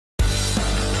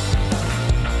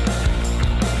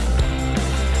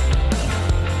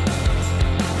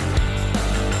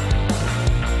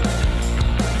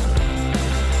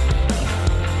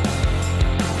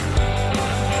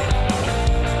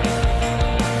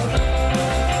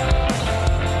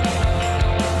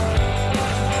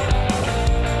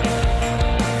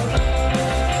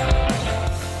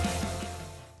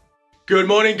Good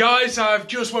morning, guys. I've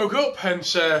just woke up,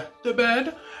 hence the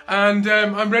bed, and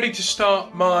I'm ready to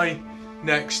start my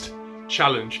next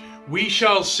challenge. We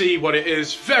shall see what it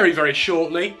is very, very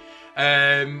shortly.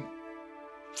 I'm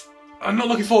not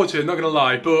looking forward to it, not going to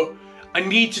lie, but I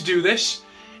need to do this.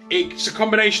 It's a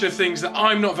combination of things that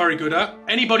I'm not very good at.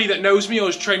 Anybody that knows me or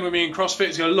has trained with me in CrossFit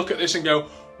is going to look at this and go,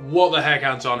 what the heck,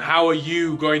 Anton? How are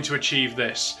you going to achieve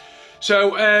this?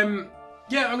 So,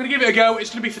 yeah, I'm going to give it a go. It's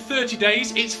going to be for 30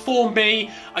 days. It's for me.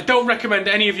 I don't recommend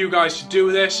any of you guys to do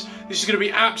this. This is going to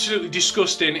be absolutely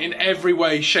disgusting in every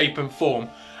way, shape and form.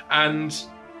 And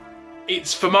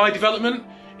it's for my development.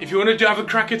 If you want to have a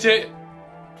crack at it,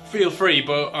 feel free.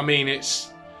 But, I mean,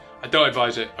 I don't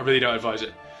advise it. I really don't advise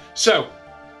it. So,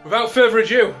 without further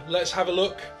ado, let's have a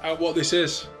look at what this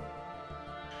is.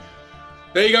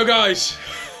 There you go, guys.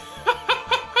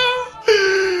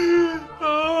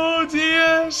 Oh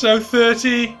dear. So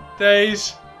 30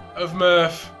 days of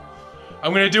Murph.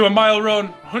 I'm going to do a mile run,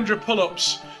 100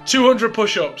 pull-ups, 200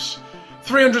 push-ups,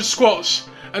 300 squats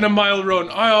and a mile run.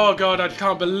 Oh god, I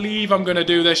can't believe I'm going to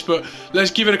do this, but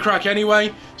let's give it a crack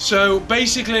anyway. So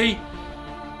basically,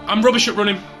 I'm rubbish at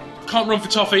running. Can't run for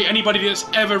toffee. Anybody that's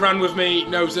ever ran with me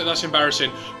knows that that's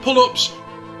embarrassing. Pull-ups,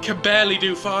 can barely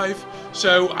do 5.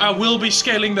 So I will be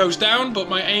scaling those down, but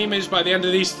my aim is by the end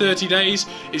of these 30 days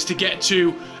is to get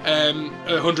to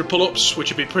 100 pull-ups,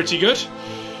 which would be pretty good.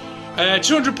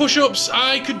 200 push-ups,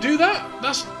 I could do that.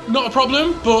 That's not a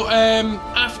problem. But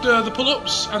after the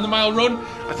pull-ups and the mile run,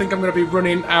 I think I'm going to be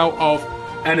running out of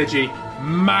energy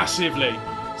massively.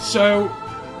 So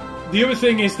the other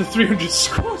thing is the 300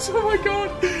 squats. Oh my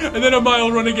god! And then a mile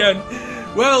run again.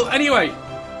 Well, anyway,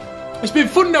 it's been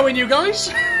fun knowing you guys.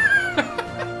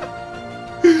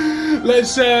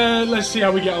 Let's see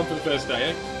how we get on for the first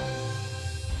day, eh?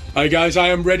 Alright guys, I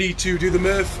am ready to do the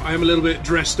Murph. I am a little bit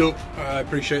dressed up. I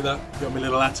appreciate that. Got my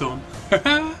little hat on.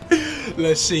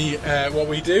 Let's see what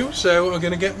we do. So I'm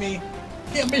gonna get my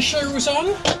shoes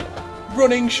on,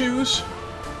 running shoes,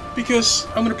 because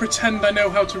I'm gonna pretend I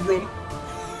know how to run.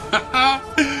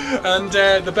 And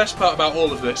the best part about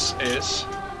all of this is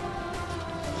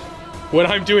when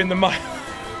I'm doing the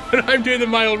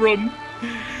mile run.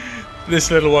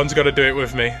 This little one's got to do it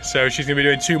with me, so she's going to be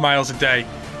doing 2 miles a day.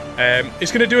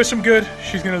 It's going to do her some good.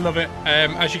 She's going to love it.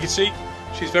 As you can see,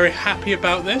 she's very happy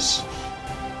about this.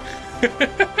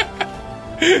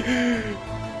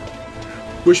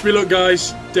 Wish me luck,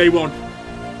 guys. Day one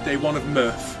of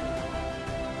Murph.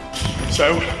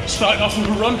 So, starting off with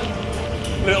a run,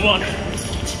 little one.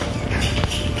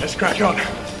 Let's crack on.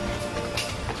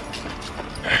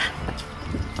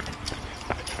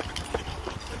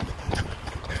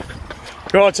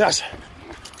 Go on, Taz.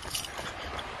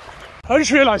 I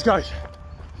just realised, guys,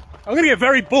 I'm going to get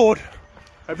very bored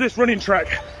of this running track.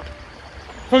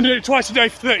 If I'm doing it twice a day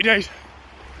for 30 days,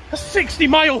 that's 60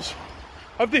 miles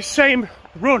of this same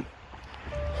run.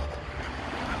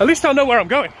 At least I'll know where I'm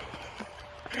going.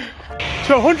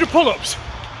 So 100 pull-ups,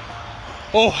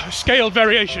 or a scaled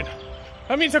variation.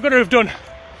 That means I'm going to have done,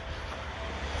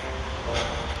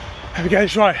 let me get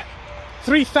this right,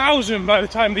 3,000 by the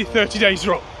time these 30 days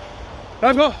are up.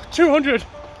 I've got 200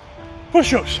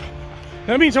 push-ups.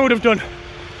 That means I would have done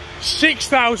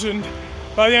 6,000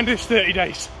 by the end of this 30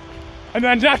 days. And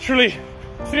then naturally,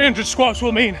 300 squats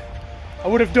will mean I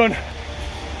would have done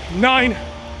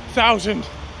 9,000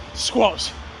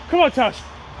 squats. Come on, Taz.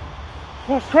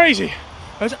 That's crazy.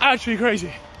 That's actually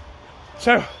crazy.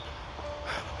 So,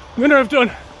 I'm going to have done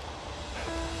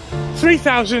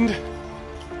 3,000,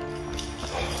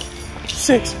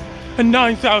 6,000 and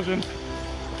 9,000.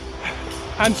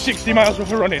 And 60 miles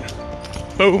worth of running.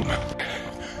 Boom. Look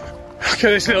at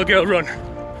this little girl run.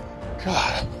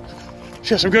 God.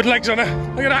 She has some good legs on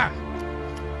her. Look at that.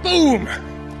 Boom.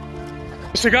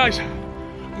 So guys,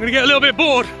 I'm going to get a little bit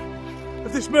bored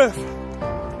of this Murph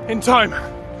in time.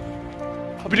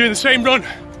 I'll be doing the same run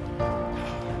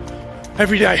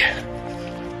every day.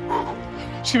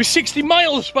 It's going to be 60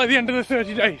 miles by the end of the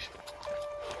 30 days.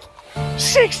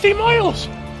 60 miles!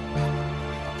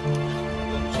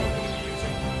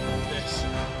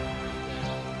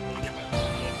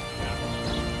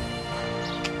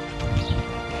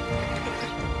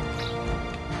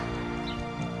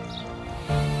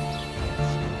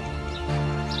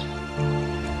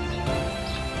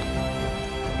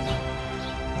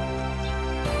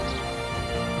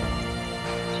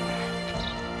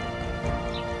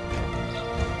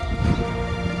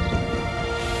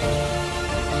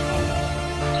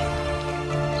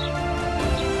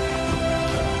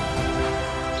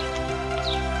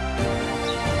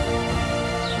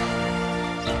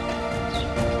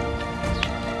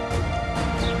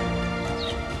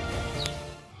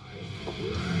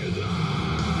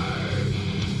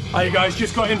 Hi guys,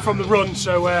 just got in from the run,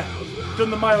 so done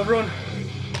the mile run,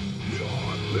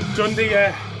 done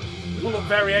the pull-up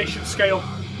variation scale,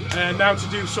 and now to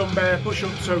do some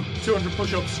push-ups, so 200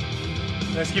 push-ups.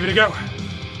 Let's give it a go.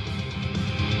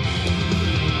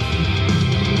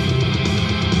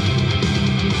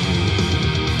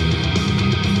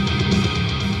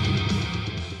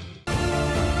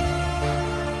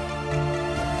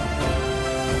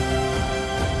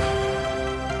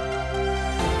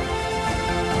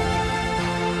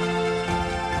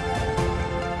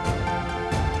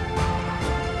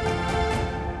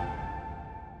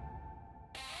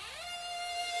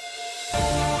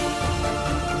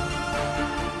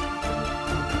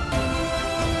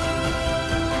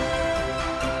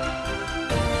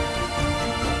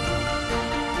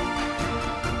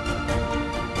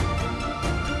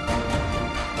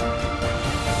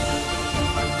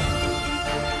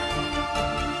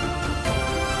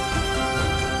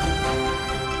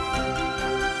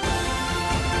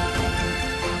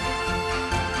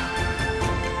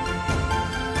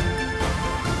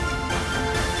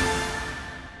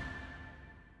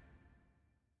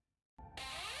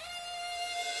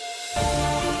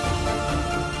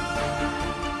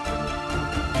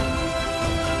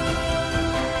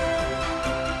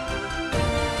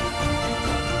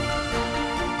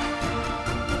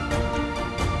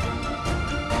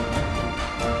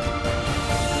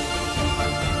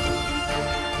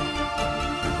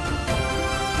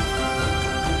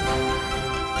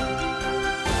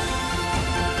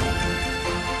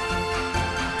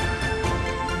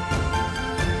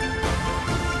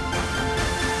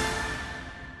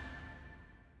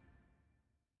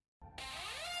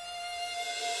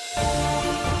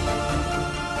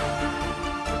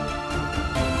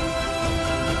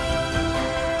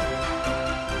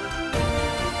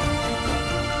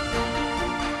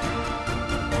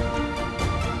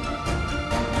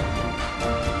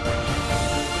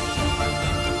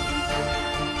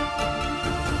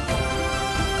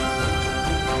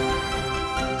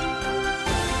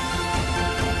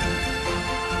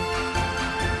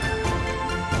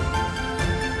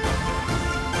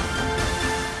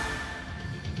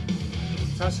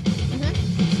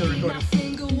 Still recording.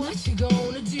 What you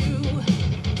gonna do?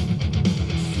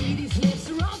 See, these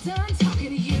lips are all done talking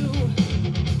to you.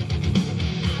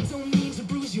 I don't mean to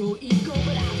bruise your ego,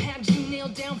 but I've had you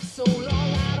nailed down for so long.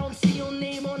 I don't see your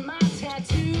name on my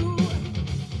tattoo.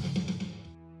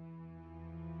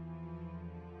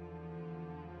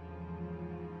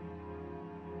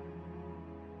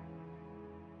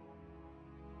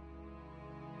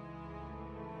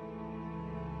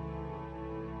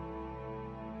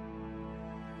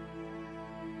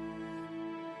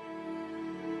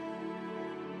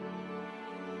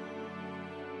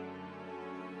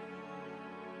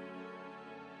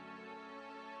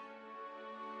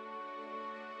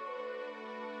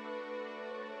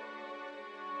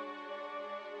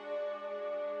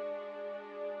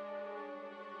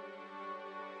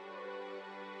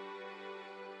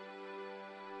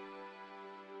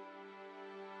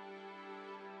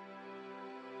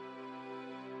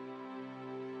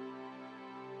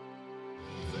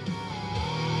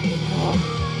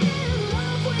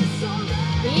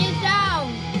 He is down.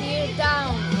 I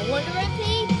wonder if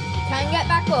he can get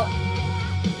back up.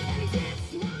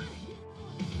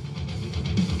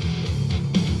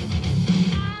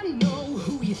 I know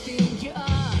who you think you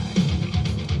are.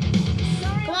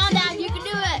 Come on, Dad, you can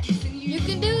do it. You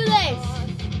can do this.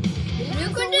 You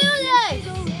can do this.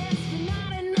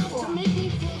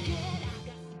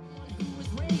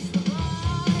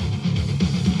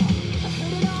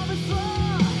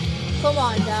 Come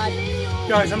on, Dad.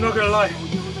 Guys, I'm not gonna lie,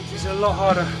 it's a lot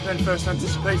harder than first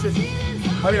anticipated.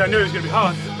 I mean, I knew it was gonna be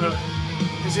hard, but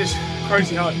this is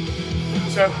crazy hard.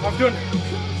 So I've done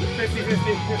 50, 50,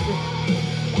 50,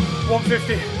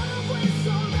 150,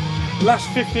 last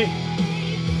 50,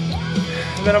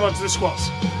 and then I'm onto the squats.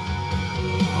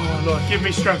 Oh Lord, give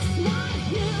me strength.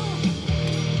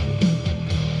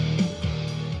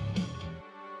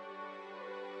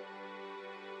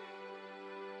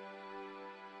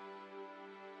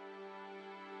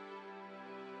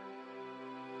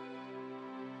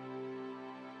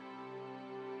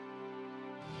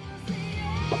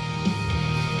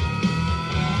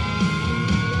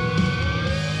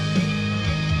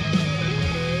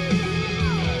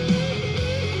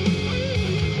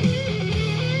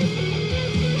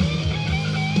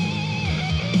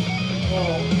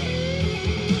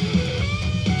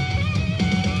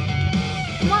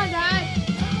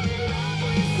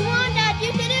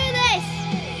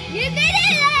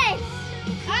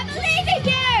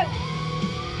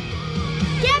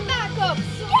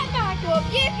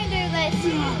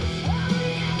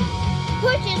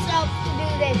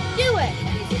 this. Do it.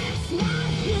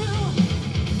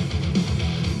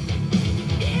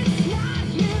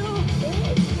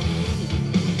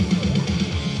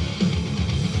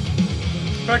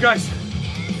 Right guys,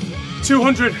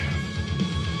 200.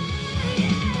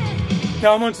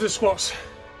 Now I'm onto the squats.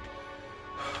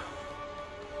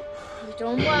 You're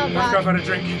doing well, I'm gonna go have a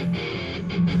drink.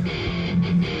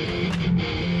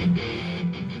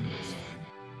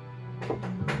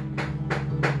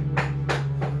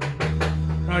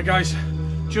 Right guys,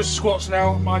 just squats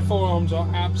now. My forearms are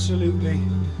absolutely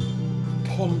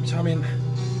pumped. I'm in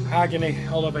agony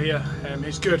all over here.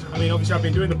 It's good. I mean, obviously I've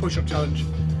been doing the push-up challenge,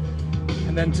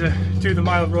 and then to do the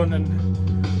mile run and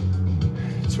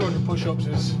 200 push-ups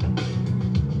is,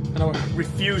 and I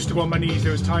refused to go on my knees.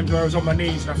 There was times where I was on my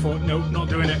knees and I thought, no, not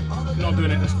doing it,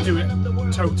 let's do it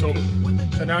total.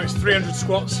 So now it's 300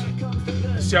 squats.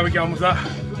 Let's see how we get on with that.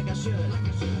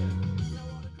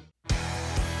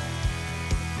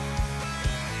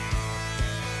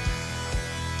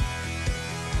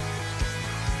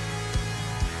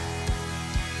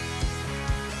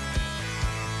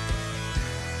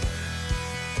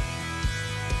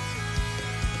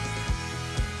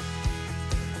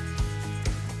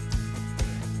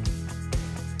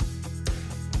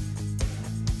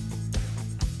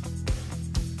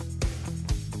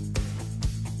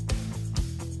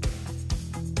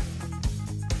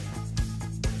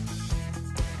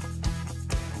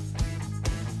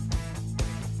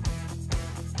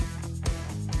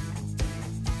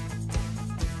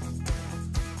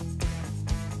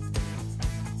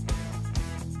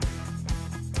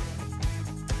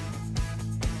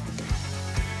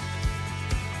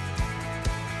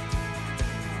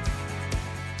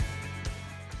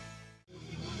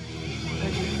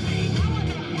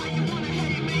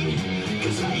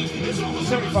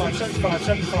 $75, $75,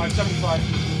 $75, $75,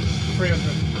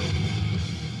 $300.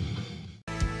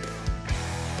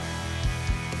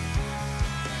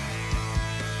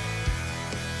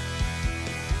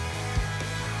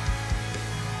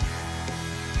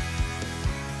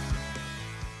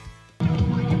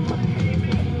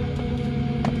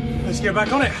 Let's get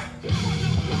back on it.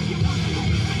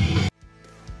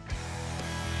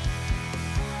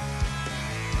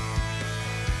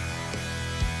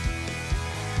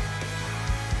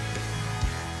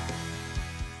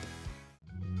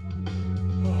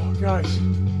 Guys,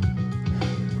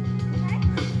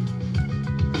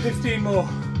 15 more,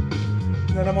 and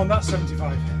then I'm on that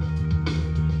 75.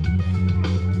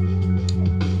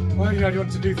 Why do you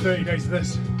want to do 30 days of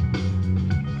this?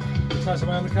 Am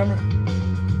I on the camera?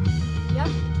 Yep.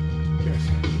 Good.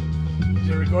 Is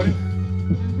it recording?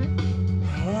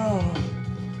 Mm-hmm. Oh,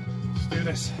 let's do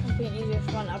this. I think you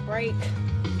just want a break.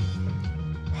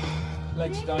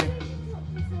 Legs are dying,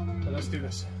 but let's do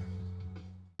this.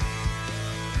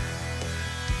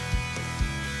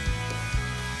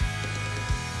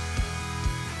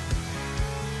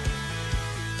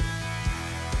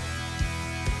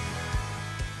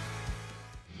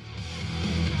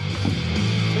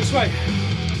 This way.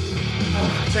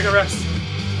 Take a rest.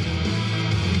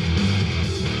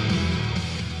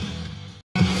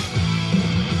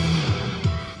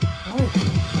 Oh,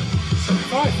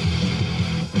 75.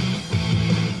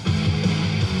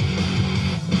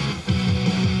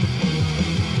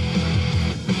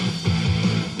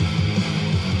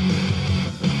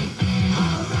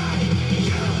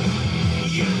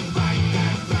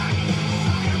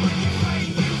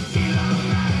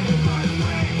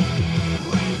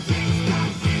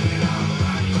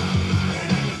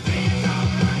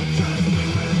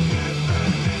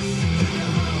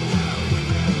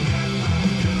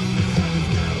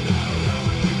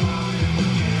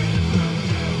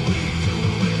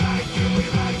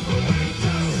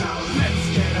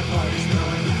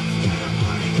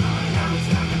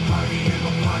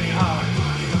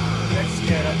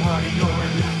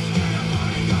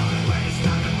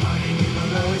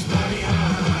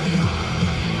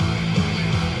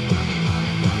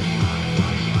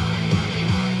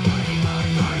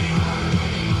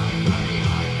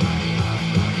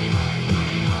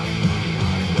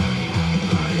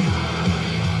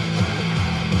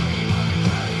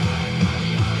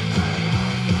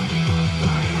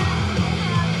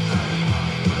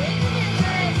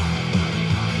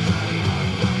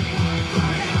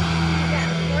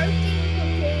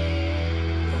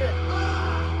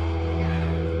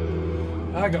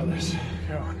 I got this.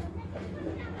 Go on.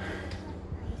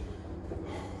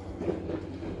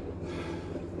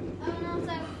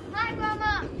 Hi,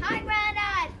 Grandma. Hi,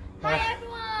 Granddad. Hi,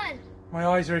 everyone. My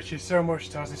eyes are itching so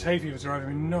much, Taz. This hay fever's driving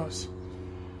me nuts.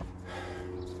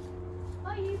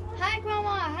 Hi,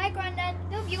 Grandma. Hi, Granddad.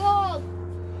 Love you all.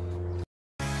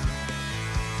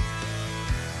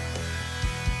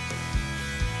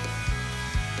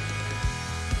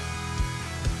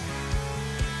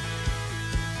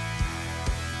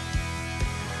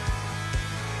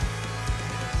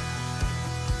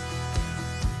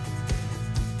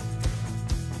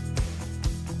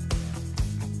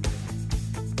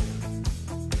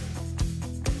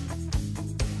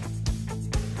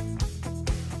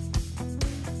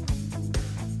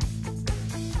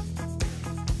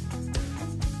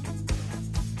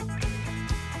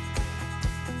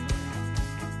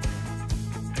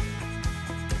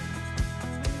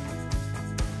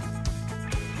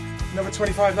 Another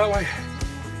 25 that way.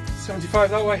 75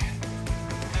 that way.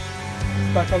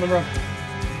 Back on the run.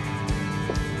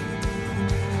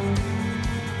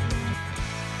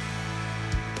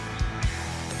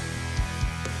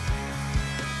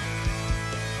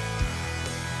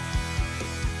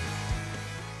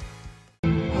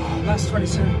 Oh, last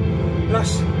 27,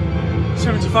 last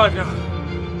 75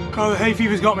 now. God, the hay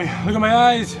fever's got me. Look at my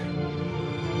eyes.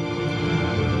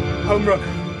 Home run.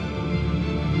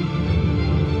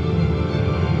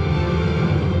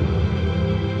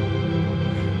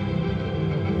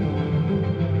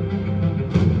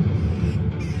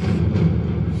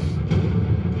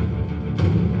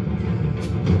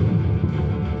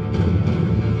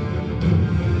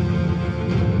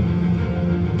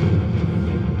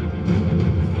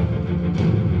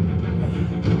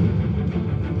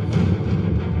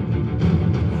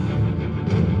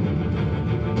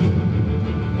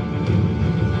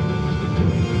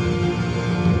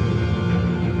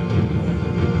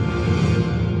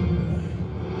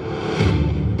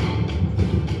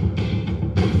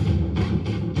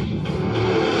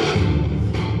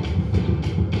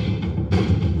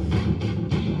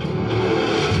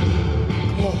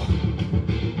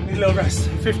 Little rest,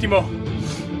 50 more.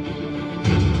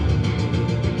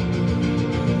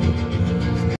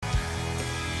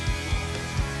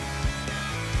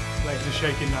 Legs are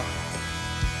shaking now.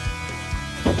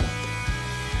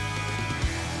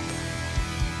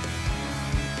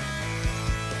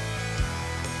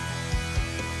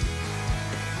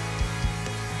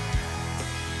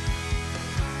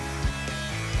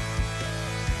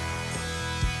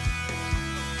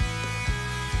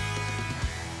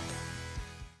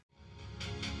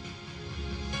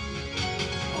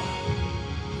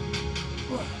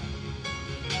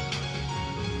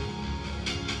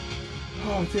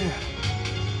 Oh dear.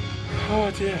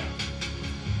 Oh dear.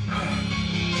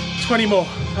 20 more.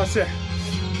 That's it.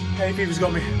 Hay fever's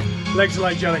got me. Legs are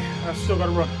like jelly. I've still got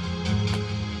to run.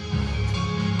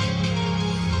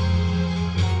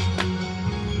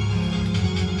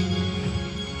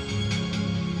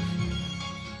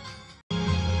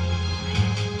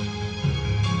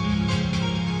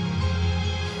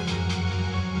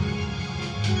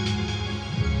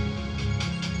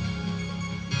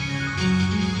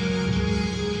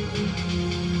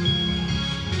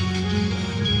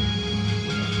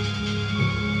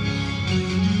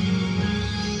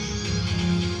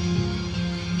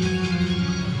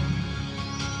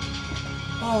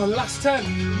 Oh, last 10.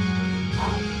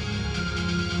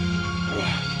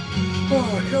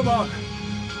 Oh, come on.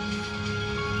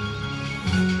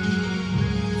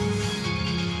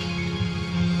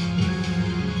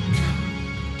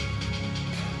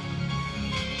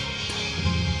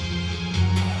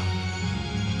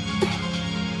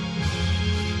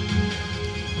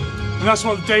 And that's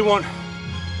what day one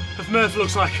of Murph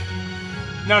looks like.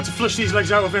 Now to flush these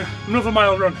legs out of another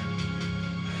mile run.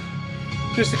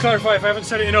 Just to clarify if I haven't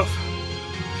said it enough,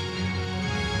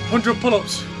 100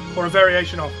 pull-ups or a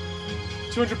variation of,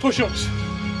 200 push-ups.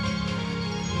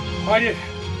 I did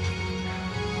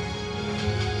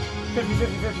 50,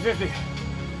 50, 50, 50.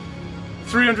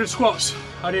 300 squats.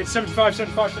 I did 75,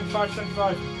 75, 75,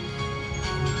 75.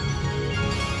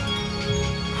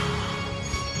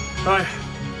 Right,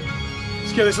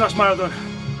 let's get this last mile done.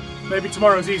 Maybe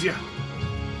tomorrow's easier.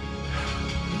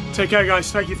 Take care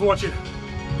guys, thank you for watching.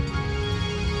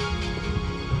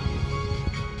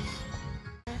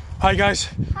 Hi guys,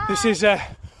 this is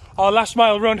our last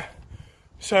mile run.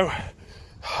 So,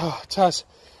 Taz,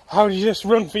 how did this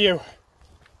run for you?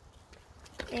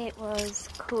 It was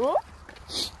cool.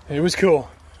 It was cool.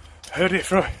 Heard it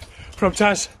from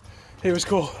Taz. It was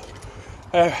cool.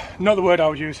 Not the word I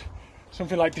would use.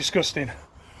 Something like disgusting.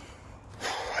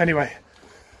 Anyway,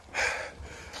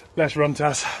 let's run,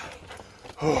 Taz.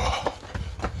 Oh.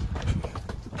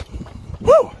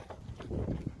 Woo!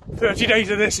 30 days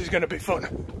of this is going to be fun.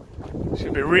 It's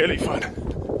going to be really fun.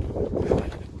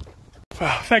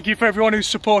 Thank you for everyone who's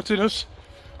supported us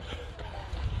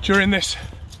during this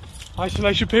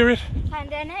isolation period.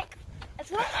 Pandemic as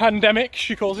well. Pandemic,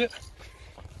 she calls it.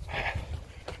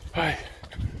 Right.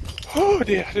 Oh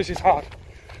dear, this is hard.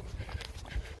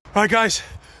 Right guys,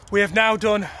 we have now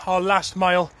done our last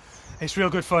mile. It's real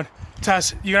good fun.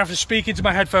 Taz, you're going to have to speak into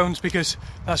my headphones because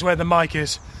that's where the mic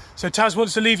is. So Taz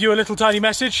wants to leave you a little tiny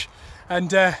message, and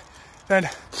then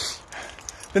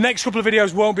the next couple of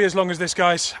videos won't be as long as this,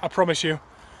 guys. I promise you.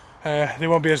 They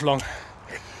won't be as long.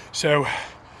 So,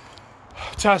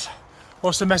 Taz,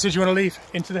 what's the message you want to leave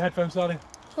into the headphones, darling?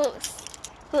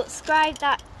 Subscribe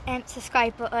that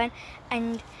subscribe button,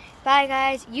 and bye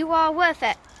guys, you are worth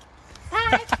it.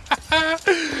 Bye.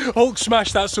 Hulk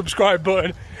smash that subscribe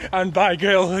button, and by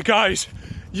girl, guys,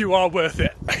 you are worth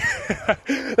it.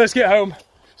 Let's get home,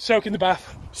 soak in the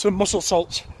bath, some muscle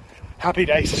salts. Happy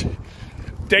days.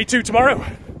 Day 2 tomorrow.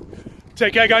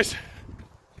 Take care, guys.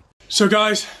 So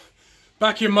guys,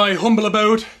 back in my humble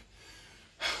abode.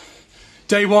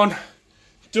 Day 1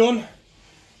 done.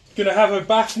 Gonna have a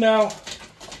bath now.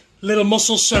 Little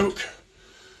muscle soak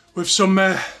with some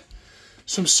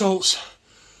salts.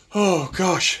 Oh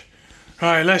gosh.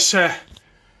 Right, let's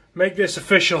make this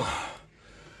official.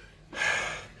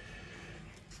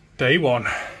 Day 1.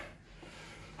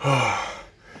 Oh.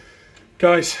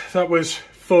 Guys, that was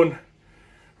fun.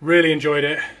 Really enjoyed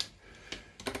it.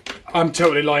 I'm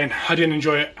totally lying. I didn't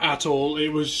enjoy it at all. It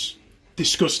was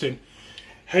disgusting.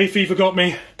 Hay fever got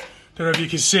me. Don't know if you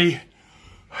can see.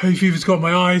 Hay fever's got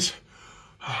my eyes.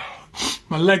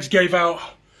 My legs gave out.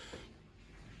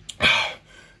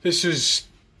 This is...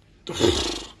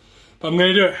 I'm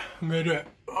gonna do it. I'm gonna do it.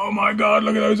 Oh my God,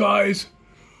 look at those eyes.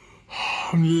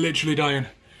 I'm literally dying.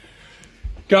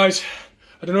 Guys,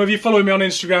 I don't know if you're following me on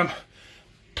Instagram.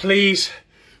 Please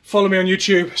follow me on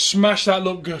YouTube. Smash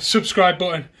that subscribe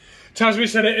button. Tasmi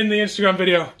said it in the Instagram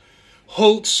video.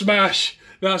 Hulk smash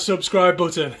that subscribe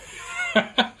button.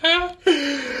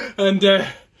 And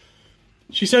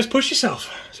she says push yourself.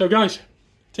 So guys,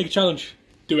 take a challenge.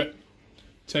 Do it.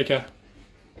 Take care.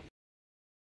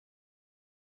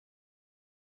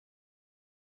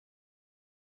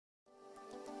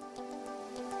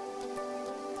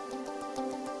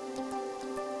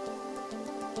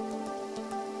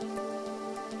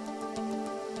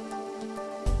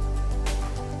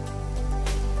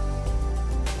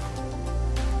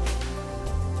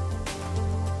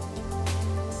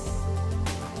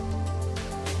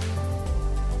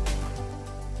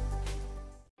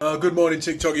 Good morning,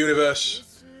 TikTok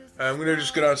universe. I'm going to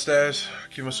just go downstairs,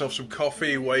 give myself some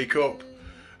coffee, wake up,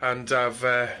 and have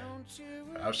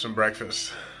some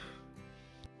breakfast.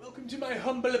 Welcome to my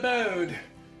humble abode.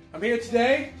 I'm here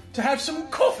today to have some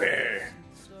coffee.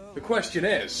 The question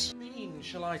is, what bean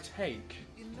shall I take?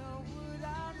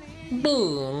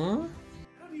 Boom.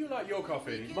 How do you like your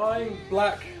coffee? Mine,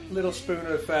 black, little spoon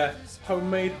of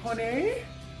homemade honey.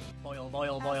 Boil,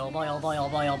 boil, boil, boil, boil,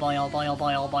 boil, boil, boil,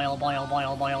 boil, boil, boil,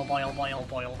 boil, boil, boil, boil,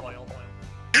 boil, boil, boil.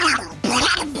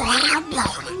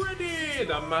 Ready!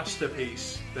 The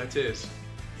masterpiece that is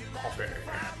coffee.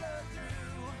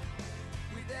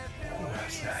 Oh,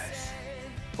 that's nice.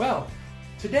 Well,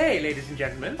 today, ladies and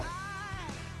gentlemen,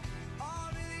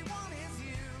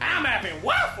 I'm having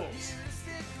waffles.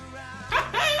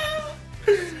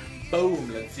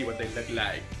 Boom! Let's see what they look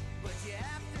like.